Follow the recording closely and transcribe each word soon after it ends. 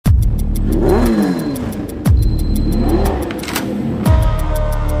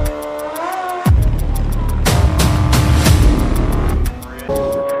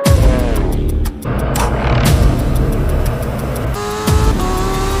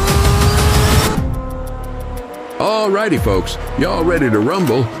Alrighty, folks, y'all ready to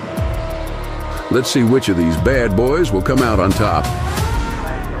rumble? Let's see which of these bad boys will come out on top.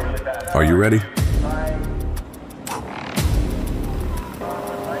 Are you ready?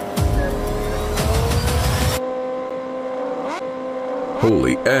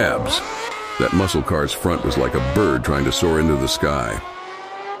 Holy abs! That muscle car's front was like a bird trying to soar into the sky.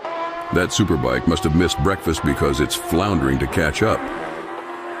 That superbike must have missed breakfast because it's floundering to catch up.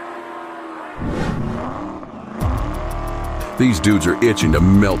 These dudes are itching to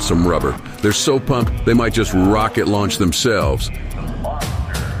melt some rubber. They're so pumped, they might just rocket launch themselves.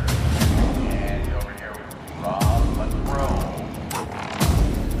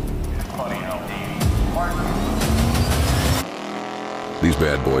 These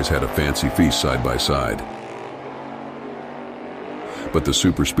bad boys had a fancy feast side by side. But the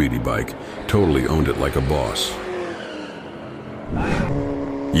super speedy bike totally owned it like a boss.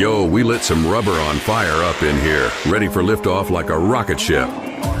 Yo, we lit some rubber on fire up in here, ready for liftoff like a rocket ship.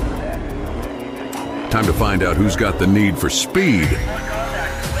 Time to find out who's got the need for speed.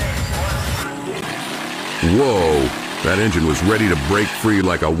 Whoa, that engine was ready to break free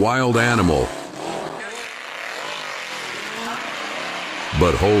like a wild animal.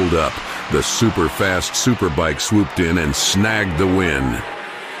 But hold up, the super fast superbike swooped in and snagged the win.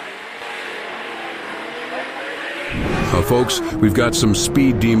 Folks, we've got some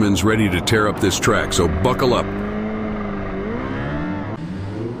speed demons ready to tear up this track, so buckle up.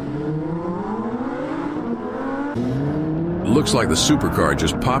 Looks like the supercar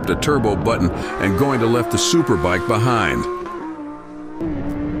just popped a turbo button and going to left the superbike behind.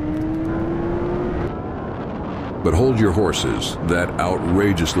 But hold your horses, that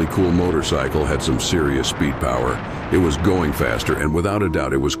outrageously cool motorcycle had some serious speed power. It was going faster, and without a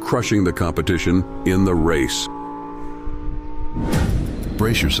doubt, it was crushing the competition in the race.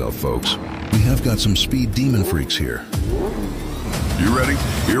 Brace yourself, folks. We have got some speed demon freaks here. You ready?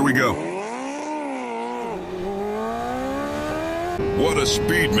 Here we go. What a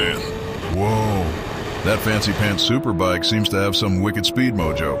speed man. Whoa. That fancy pants superbike seems to have some wicked speed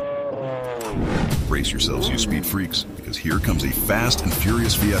mojo. Brace yourselves, you speed freaks, because here comes a fast and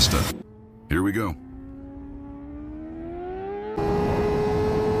furious fiesta. Here we go.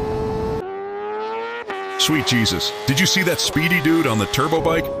 Sweet Jesus, did you see that speedy dude on the turbo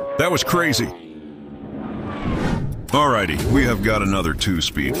bike? That was crazy. Alrighty, we have got another two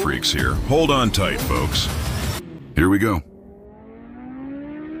speed freaks here. Hold on tight, folks. Here we go.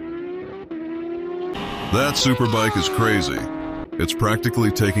 That superbike is crazy. It's practically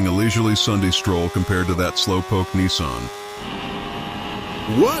taking a leisurely Sunday stroll compared to that slowpoke Nissan.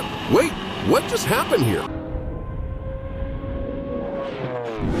 What? Wait, what just happened here?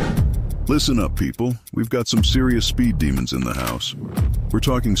 Listen up, people. We've got some serious speed demons in the house. We're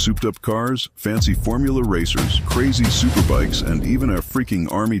talking souped-up cars, fancy formula racers, crazy superbikes, and even a freaking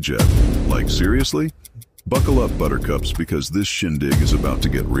army jet. Like, seriously? Buckle up, buttercups, because this shindig is about to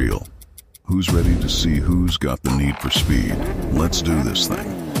get real. Who's ready to see who's got the need for speed? Let's do this thing.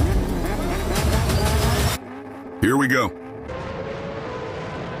 Here we go.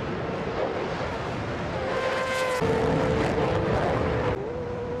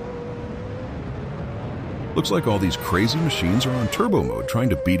 Looks like all these crazy machines are on turbo mode trying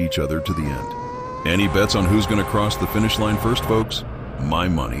to beat each other to the end. Any bets on who's going to cross the finish line first, folks? My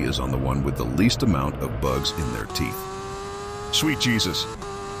money is on the one with the least amount of bugs in their teeth. Sweet Jesus.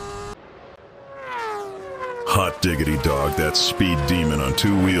 Hot diggity dog, that speed demon on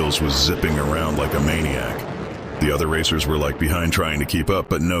two wheels was zipping around like a maniac. The other racers were like behind trying to keep up,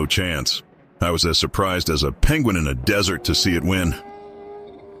 but no chance. I was as surprised as a penguin in a desert to see it win.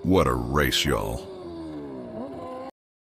 What a race, y'all.